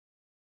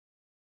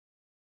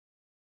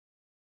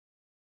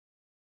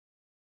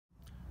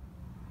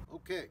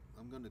Okay,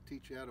 I'm going to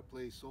teach you how to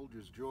play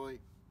Soldier's Joy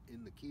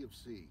in the key of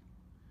C,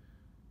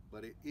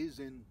 but it is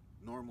in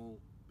normal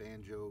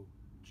banjo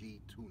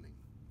G tuning.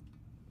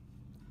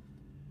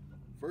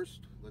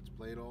 First, let's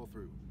play it all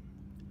through.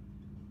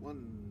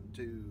 1,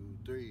 2,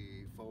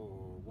 3, 4,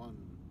 1,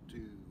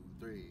 2,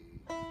 3.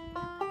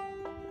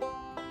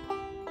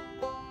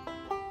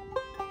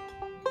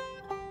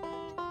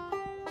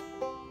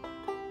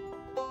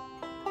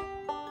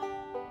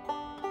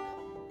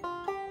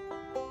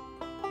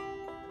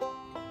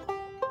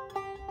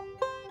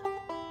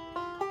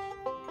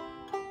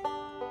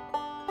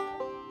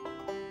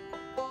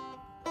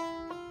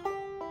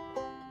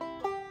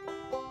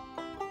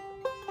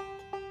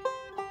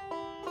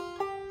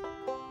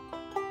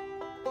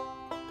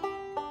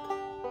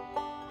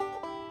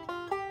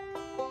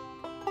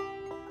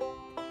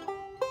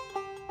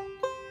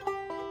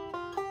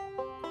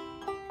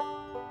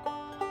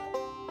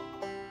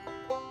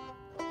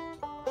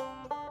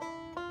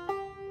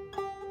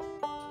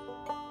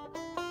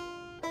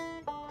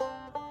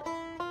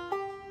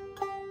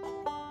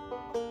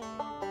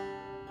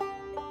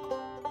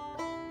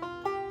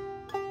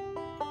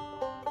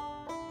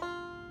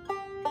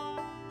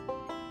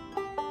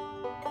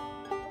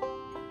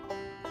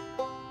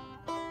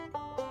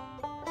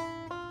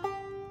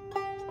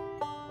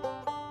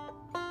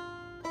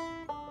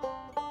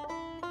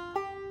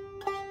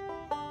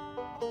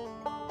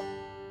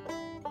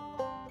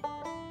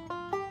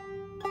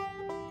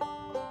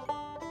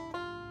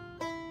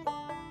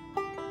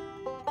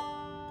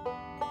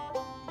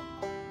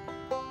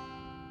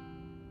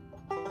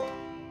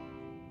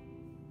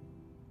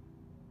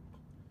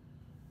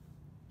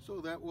 So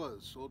that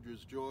was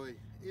Soldier's Joy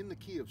in the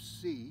key of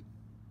C.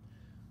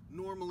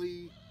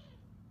 Normally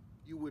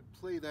you would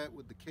play that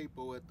with the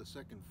capo at the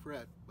 2nd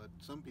fret, but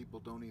some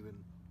people don't even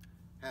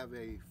have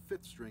a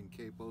 5th string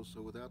capo,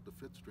 so without the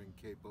 5th string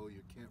capo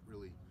you can't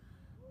really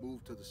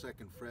move to the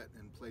 2nd fret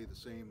and play the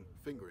same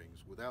fingerings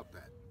without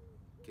that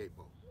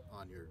capo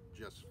on your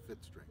just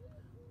 5th string,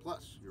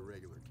 plus your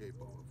regular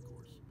capo, of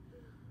course.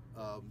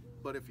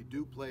 But if you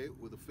do play it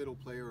with a fiddle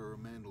player or a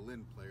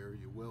mandolin player,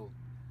 you will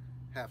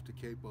have to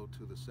capo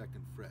to the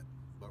 2nd fret,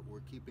 but we're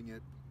keeping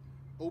it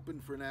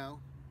open for now,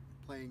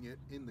 playing it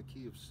in the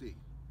key of C.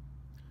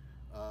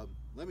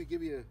 Let me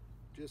give you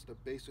just a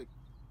basic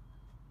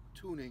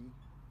tuning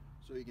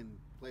so you can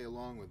play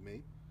along with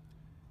me.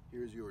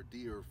 Here's your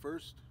D or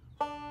first,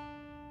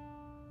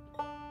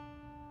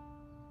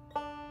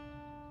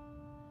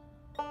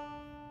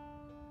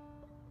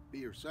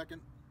 B or second,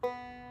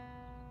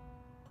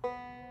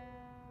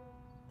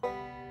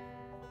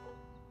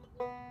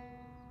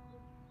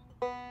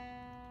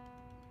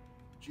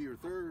 G or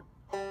third,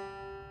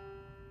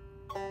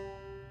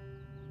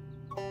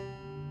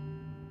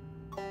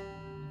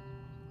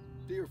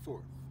 D or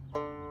fourth,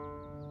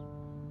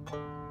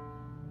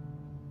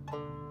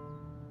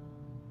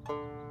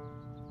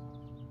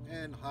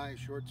 and high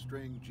short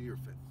string G or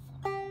 5th.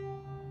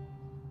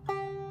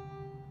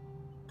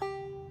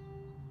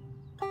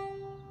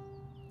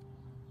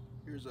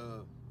 Here's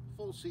a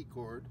full C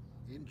chord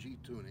in G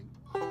tuning.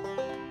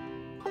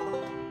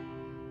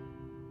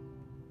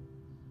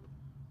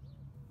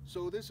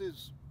 So this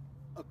is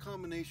a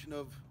combination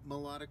of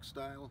melodic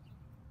style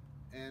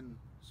and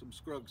some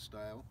scrug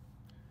style,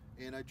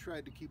 and I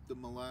tried to keep the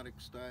melodic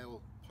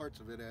style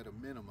parts of it at a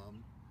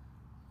minimum,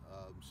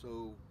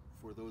 so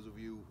for those of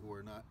you who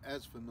are not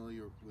as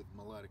familiar with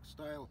melodic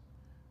style,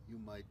 you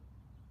might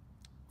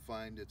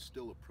find it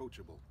still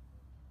approachable.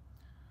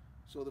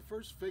 So the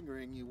first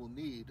fingering you will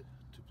need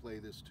to play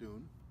this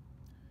tune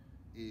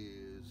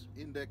is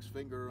index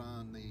finger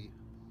on the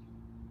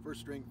 1st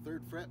string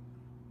 3rd fret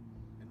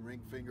and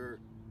ring finger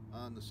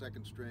on the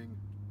 2nd string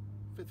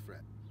 5th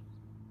fret.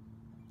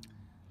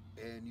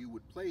 And you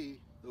would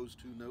play those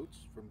 2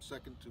 notes from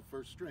 2nd to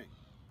 1st string.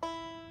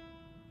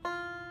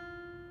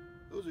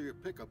 Those are your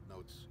pickup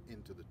notes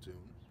into the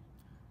tune.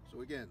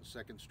 So again,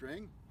 2nd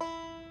string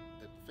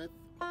at the 5th,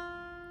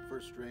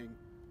 1st string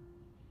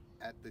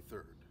at the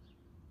 3rd.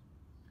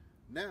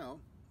 Now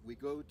we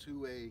go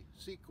to a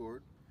C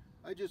chord.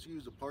 I just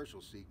use a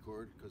partial C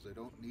chord because I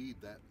don't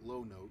need that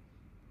low note.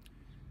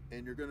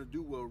 And you're going to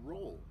do a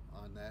roll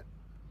on that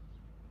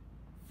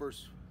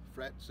 1st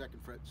fret,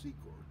 2nd fret C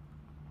chord.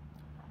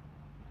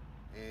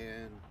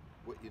 And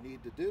what you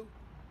need to do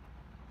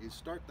is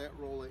start that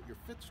roll at your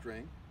 5th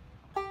string.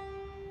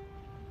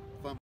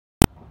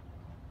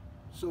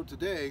 So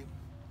today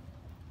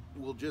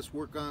we'll just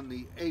work on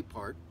the A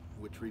part,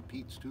 which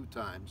repeats 2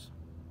 times,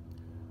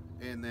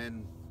 and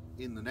then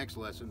in the next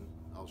lesson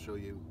I'll show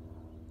you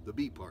the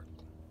B part.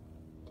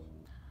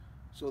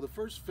 So the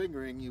first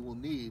fingering you will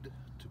need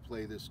to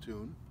play this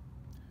tune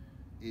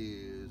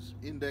is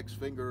index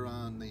finger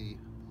on the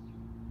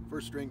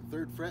 1st string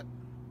 3rd fret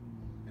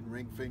and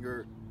ring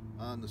finger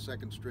on the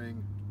 2nd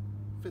string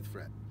 5th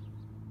fret.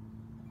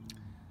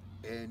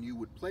 And you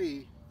would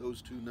play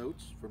those 2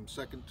 notes from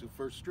 2nd to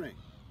 1st string.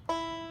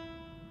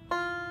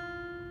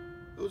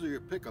 Those are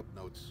your pickup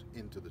notes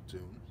into the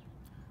tune.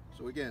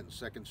 So again,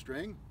 2nd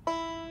string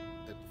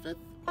at the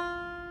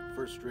 5th,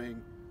 1st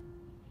string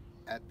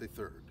at the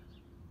third.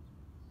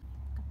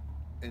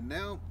 And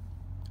now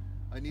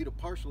I need a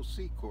partial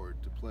C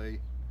chord to play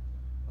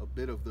a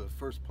bit of the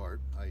first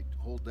part. I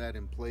hold that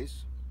in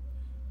place.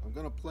 I'm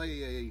going to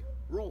play a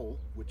roll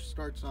which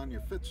starts on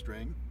your fifth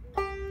string.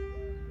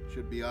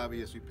 Should be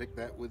obvious, you pick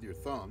that with your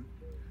thumb.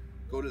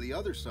 Go to the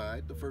other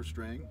side, the first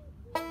string,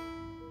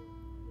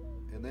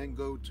 and then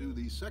go to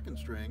the second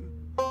string,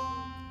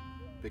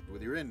 picked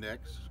with your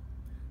index,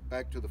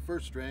 back to the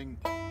first string,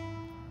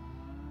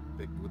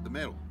 picked with the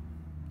middle.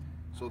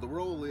 So the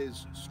roll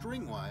is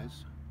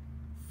string-wise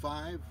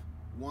 5,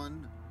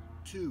 1,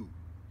 2,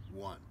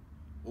 1.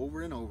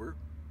 Over and over.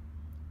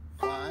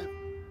 5,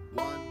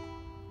 1,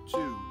 2,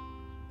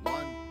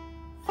 1,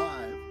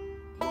 5,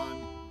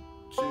 1,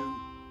 2,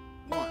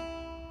 1.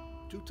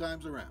 2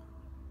 times around.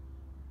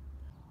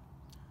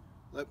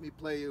 Let me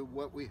play you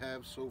what we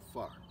have so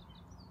far.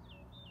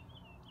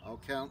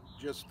 I'll count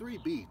just 3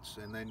 beats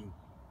and then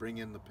bring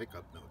in the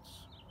pickup notes.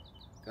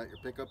 Got your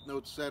pickup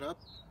notes set up?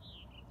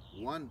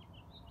 1,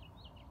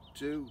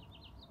 2,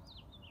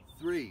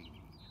 3.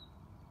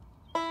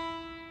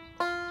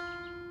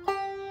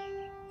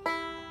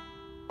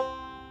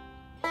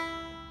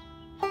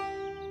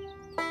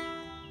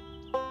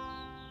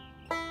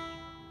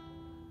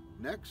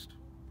 Next,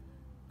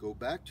 go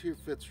back to your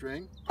fifth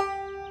string.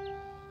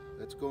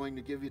 That's going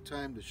to give you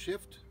time to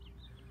shift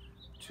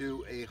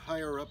to a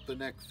higher up the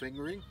neck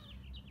fingering.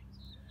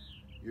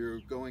 You're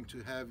going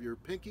to have your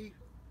pinky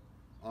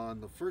on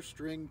the first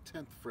string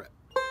 10th fret.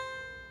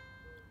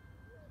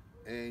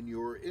 And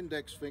your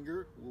index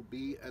finger will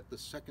be at the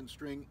second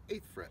string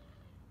 8th fret.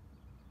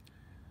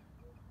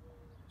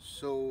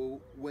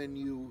 So when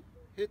you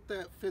hit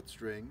that fifth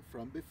string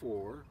from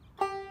before,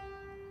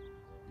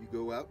 you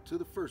go out to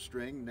the first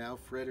string, now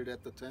fretted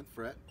at the 10th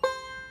fret,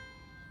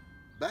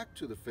 back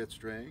to the fifth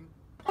string,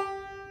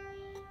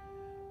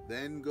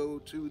 then go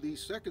to the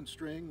second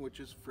string, which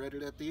is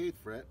fretted at the 8th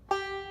fret,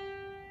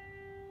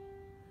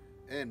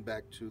 and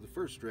back to the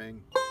first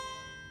string,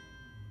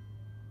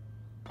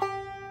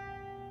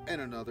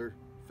 and another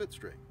fifth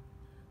string.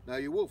 Now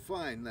you will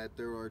find that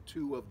there are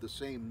 2 of the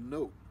same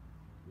note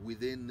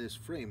within this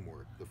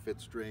framework, the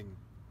fifth string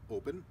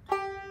open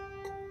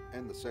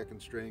and the second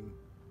string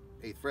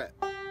 8th fret.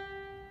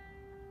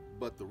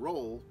 But the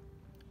roll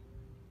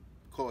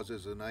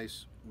causes a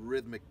nice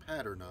rhythmic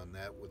pattern on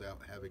that without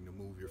having to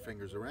move your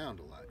fingers around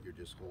a lot. You're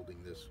just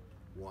holding this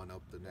one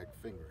up the neck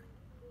fingering.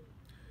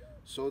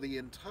 So the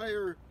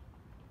entire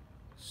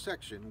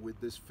section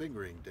with this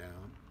fingering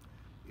down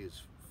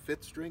is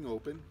fifth string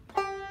open,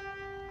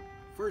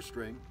 first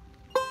string,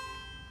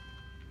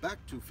 back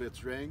to fifth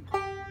string,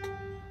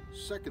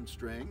 second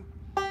string,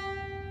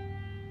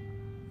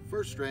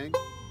 first string,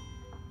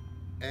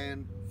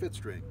 and fifth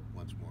string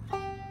once more.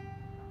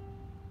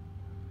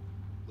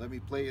 Let me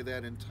play you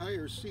that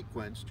entire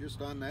sequence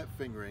just on that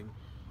fingering.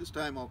 This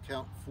time I'll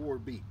count 4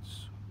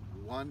 beats.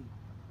 1,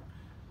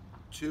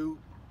 2,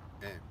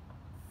 and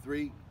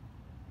 3,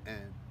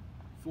 and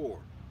 4,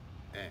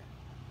 and.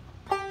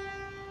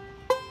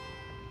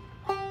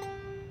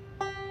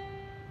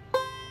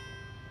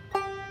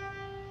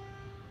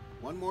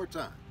 One more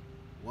time.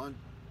 1,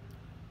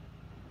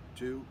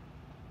 2,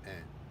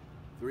 and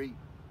 3,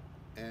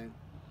 and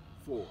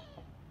 4,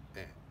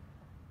 and.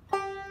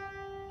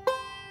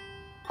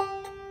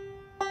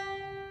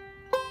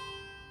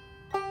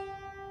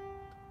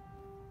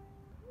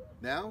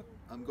 Now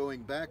I'm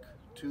going back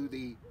to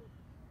the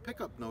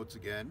pickup notes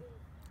again,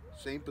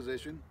 same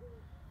position,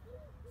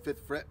 5th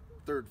fret,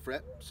 3rd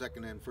fret,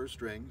 2nd and 1st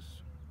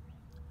strings,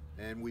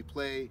 and we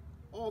play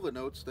all the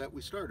notes that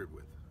we started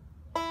with.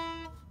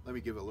 Let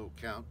me give a little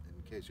count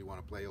in case you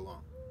want to play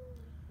along.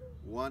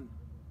 1,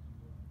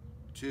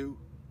 2,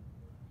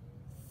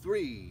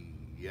 3,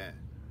 and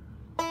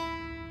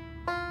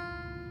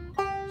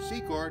C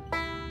chord.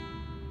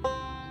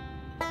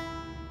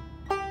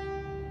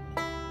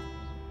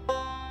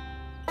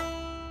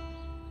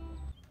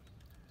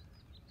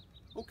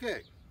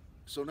 Okay,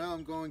 so now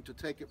I'm going to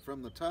take it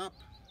from the top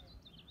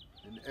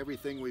and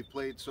everything we've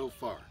played so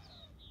far.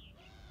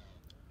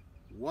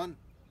 1,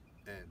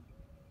 and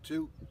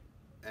 2,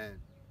 and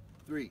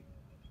 3,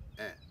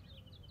 and.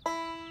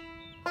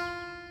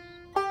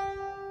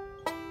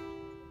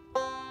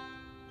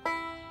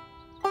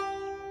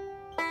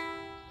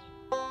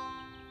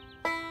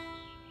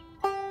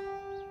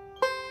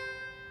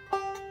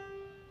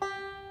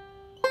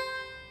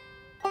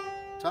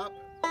 Top.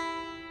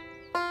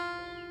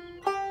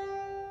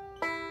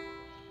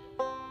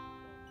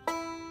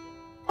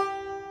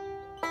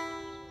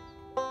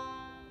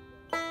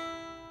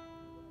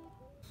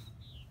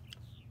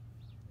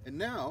 And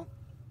now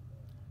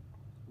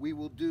we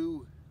will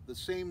do the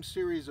same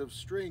series of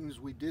strings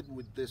we did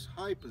with this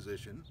high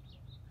position,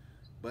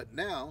 but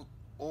now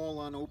all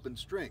on open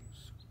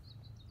strings.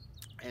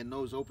 And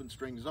those open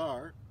strings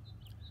are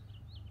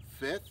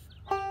 5th,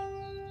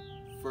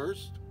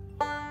 1st,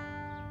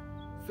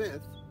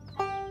 5th,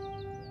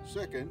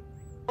 2nd,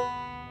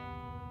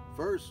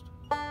 1st,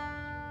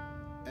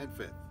 and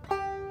 5th.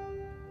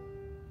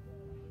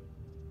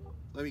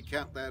 Let me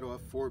count that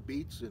off 4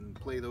 beats and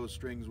play those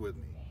strings with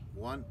me.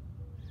 1,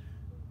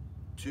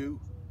 2,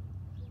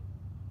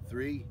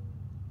 3,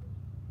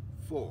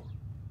 4.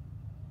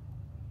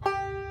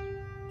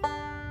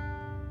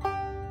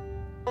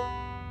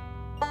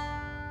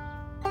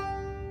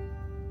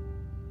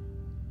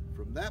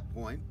 From that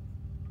point,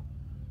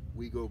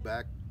 we go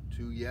back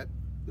to yet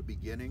the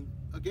beginning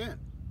again.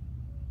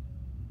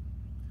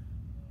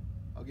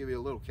 I'll give you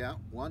a little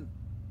count. 1,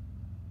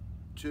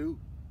 2,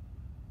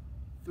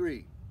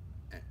 3,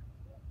 and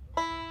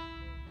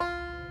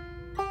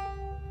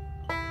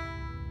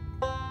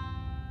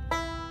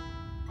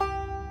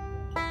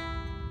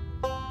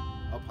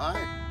up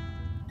high.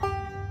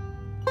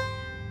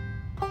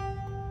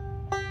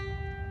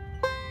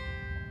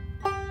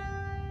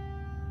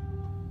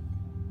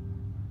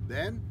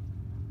 Then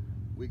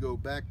we go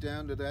back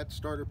down to that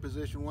starter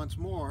position once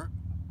more.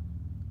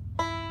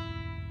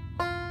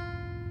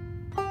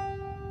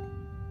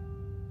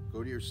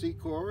 Go to your C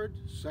chord,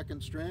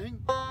 2nd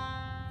string,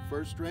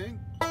 1st string,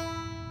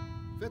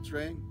 5th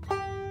string.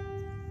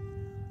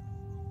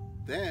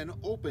 Then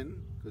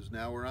open, because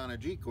now we're on a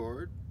G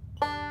chord,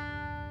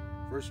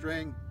 1st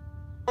string,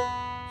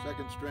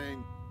 2nd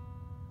string,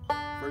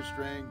 1st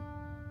string.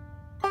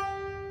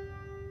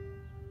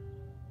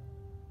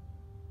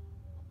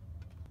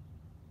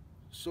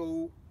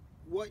 So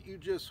what you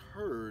just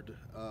heard,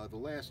 the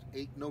last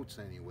 8 notes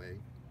anyway,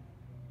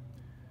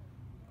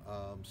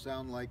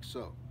 sound like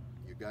so.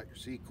 You got your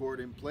C chord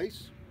in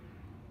place,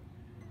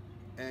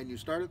 and you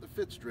start at the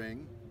 5th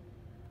string,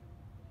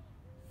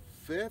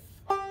 5th,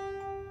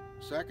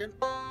 2nd,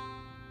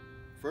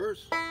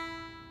 1st.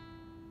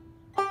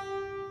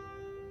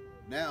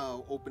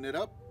 Now open it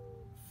up,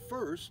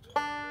 1st,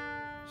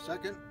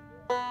 2nd,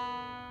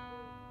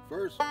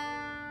 1st,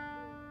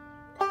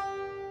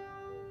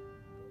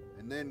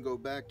 and then go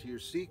back to your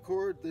C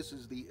chord. This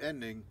is the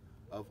ending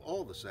of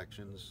all the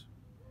sections,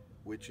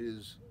 which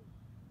is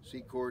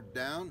C chord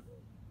down,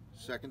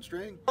 2nd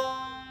string,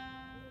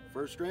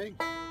 1st string,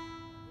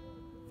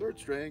 3rd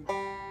string,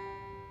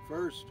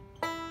 1st,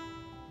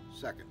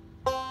 2nd.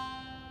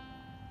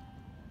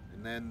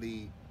 And then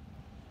the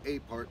A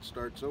part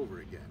starts over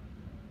again.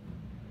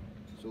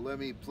 So let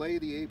me play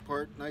the A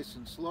part nice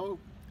and slow,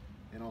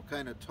 and I'll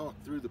kind of talk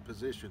through the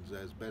positions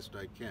as best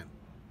I can.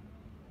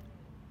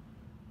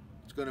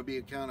 It's going to be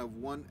a count of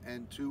 1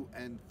 and 2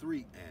 and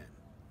 3 and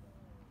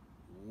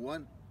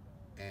 1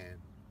 and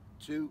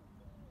 2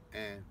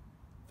 and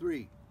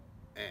 3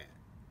 and.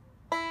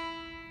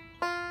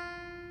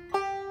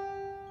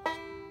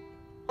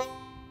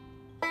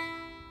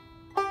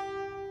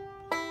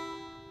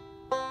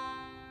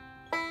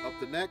 Up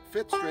the neck,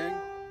 5th string,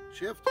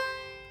 shift.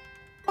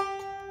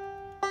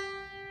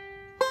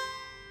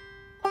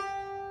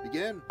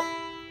 Begin.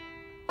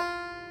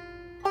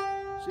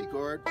 C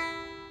chord.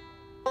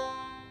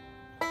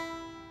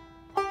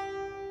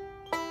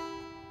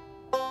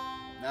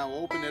 Now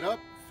open it up,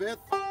 5th,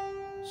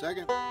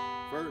 2nd,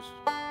 1st.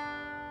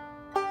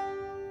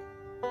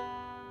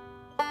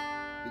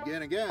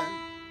 Begin again.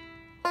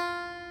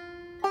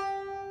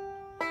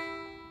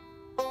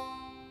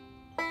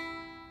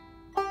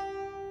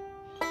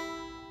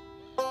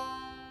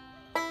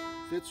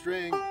 Fifth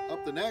string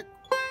up the neck.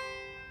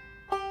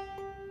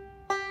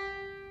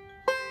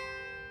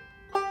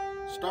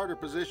 Starter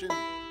position.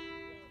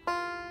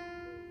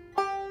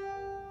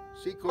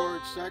 C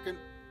chord, 2nd,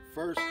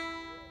 1st,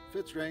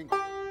 5th string.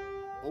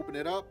 Open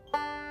it up.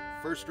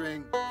 1st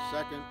string,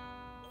 2nd,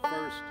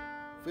 1st,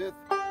 5th.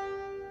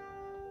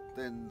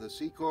 Then the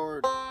C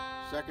chord,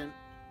 2nd,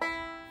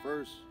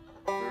 1st,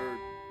 3rd,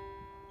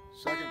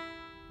 2nd,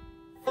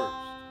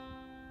 1st.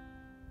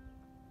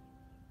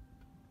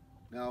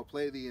 Now I'll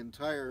play the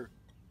entire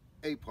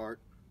A part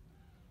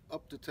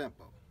up to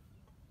tempo.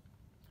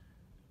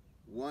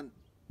 1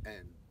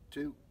 and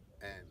 2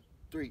 and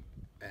 3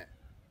 and.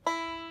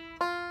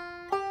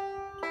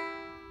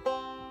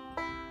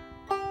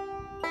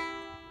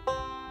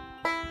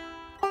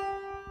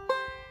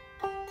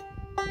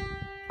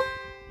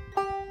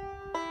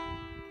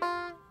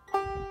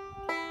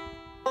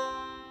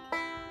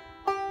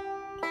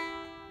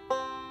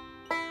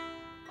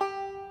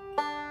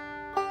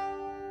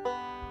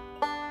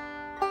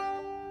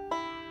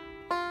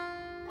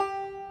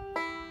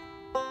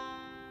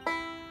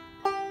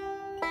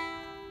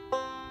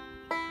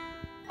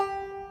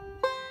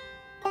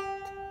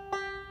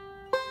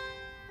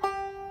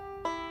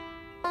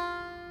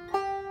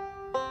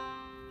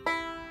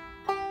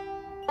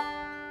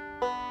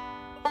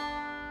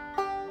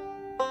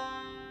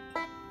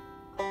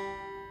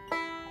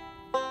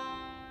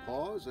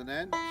 And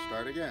then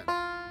start again.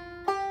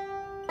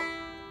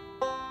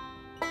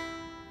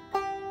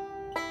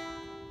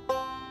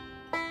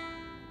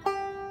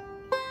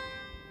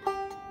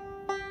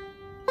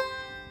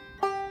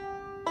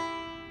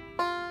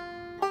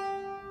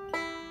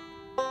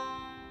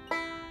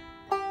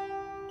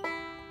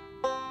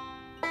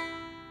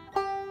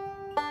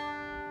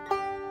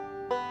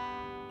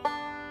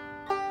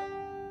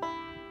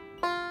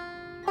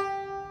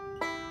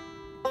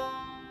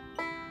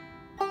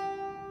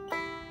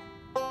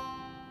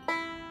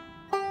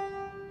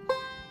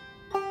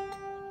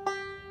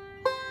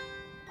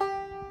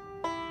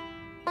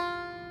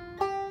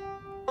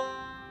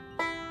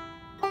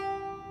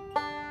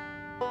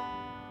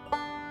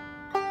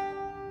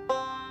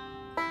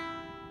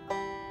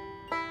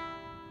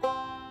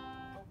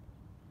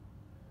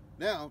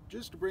 Now,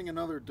 just to bring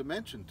another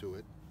dimension to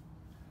it,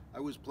 I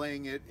was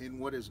playing it in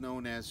what is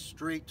known as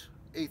straight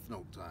eighth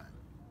note time.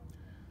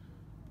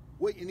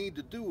 What you need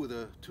to do with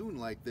a tune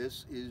like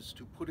this is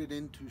to put it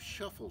into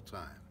shuffle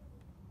time.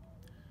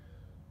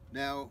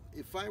 Now,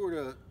 if I were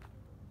to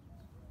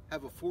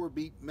have a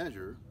 4-beat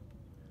measure,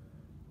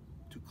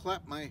 to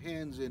clap my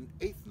hands in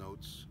eighth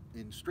notes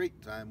in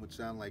straight time would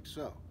sound like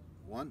so.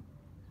 1,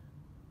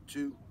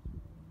 2,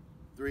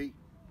 3,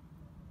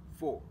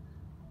 4.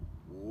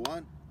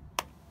 1,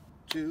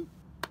 2,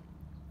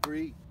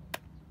 3,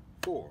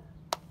 4.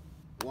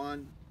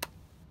 1,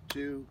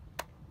 2,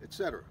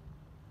 etc.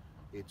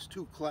 It's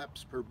 2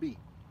 claps per beat.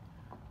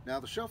 Now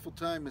the shuffle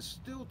time is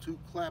still 2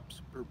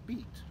 claps per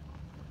beat,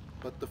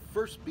 but the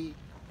first beat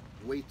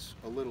waits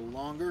a little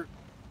longer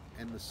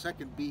and the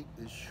second beat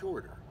is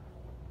shorter.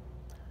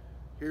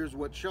 Here's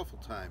what shuffle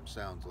time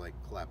sounds like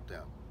clapped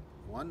out.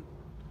 1,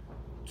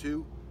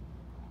 2,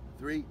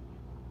 3,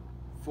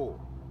 4.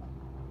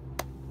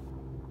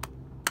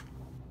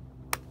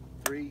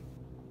 3,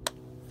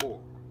 4.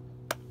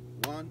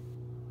 1,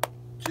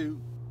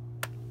 2,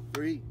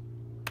 3,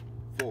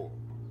 4.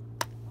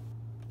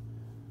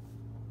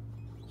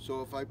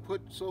 So if I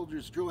put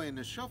Soldier's Joy in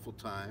the shuffle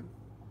time,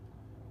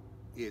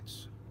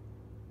 it's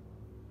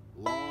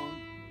long,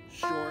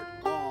 short,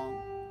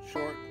 long,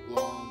 short,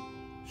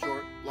 long,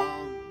 short,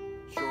 long,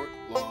 short,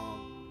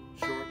 long,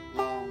 short,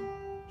 long,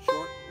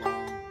 short,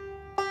 long.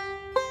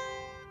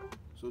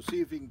 So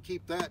see if you can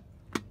keep that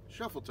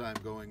shuffle time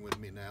going with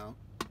me now,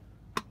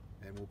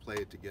 and we'll play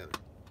it together.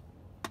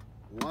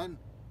 1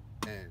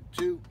 and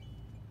 2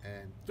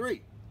 and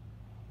 3.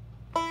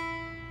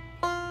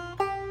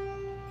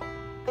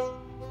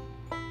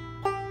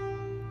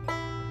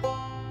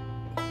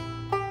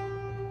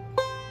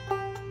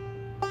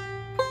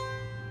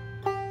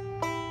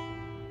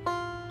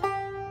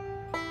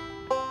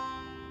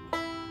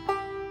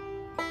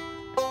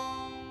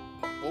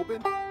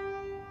 Open.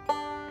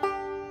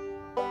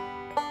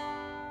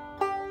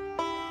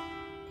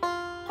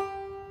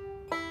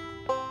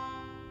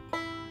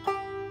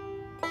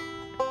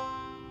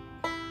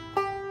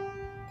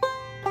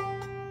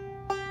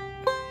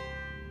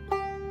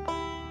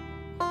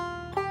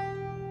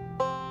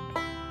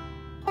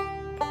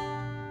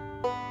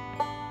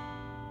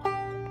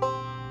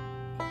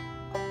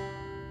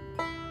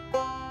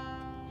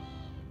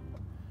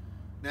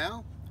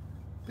 Now,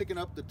 picking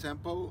up the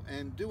tempo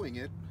and doing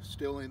it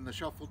still in the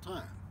shuffle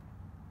time.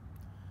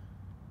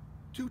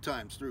 2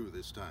 times through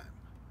this time.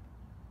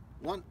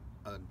 1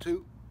 and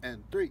 2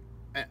 and 3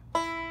 and.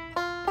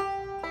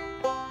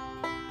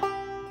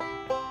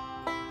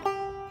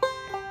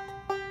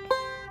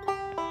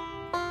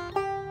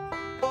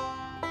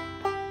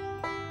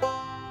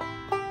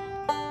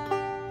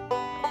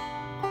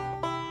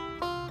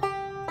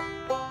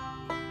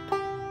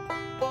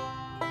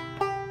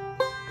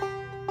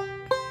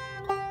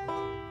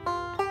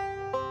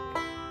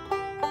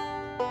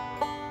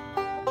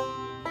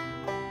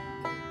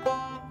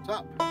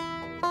 Top.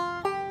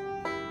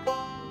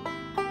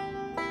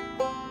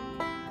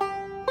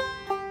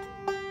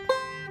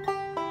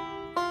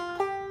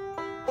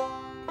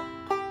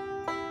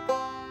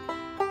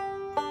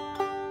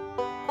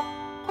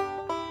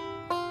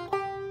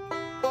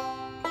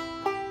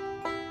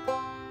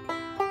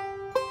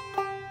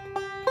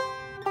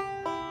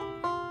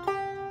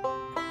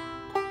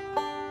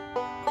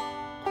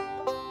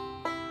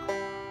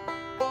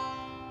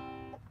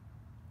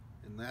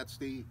 And that's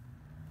the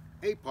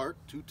A part,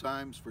 2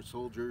 times for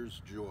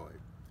Soldier's Joy.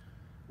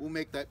 We'll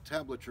make that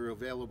tablature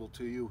available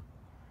to you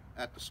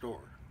at the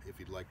store if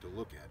you'd like to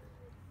look at it.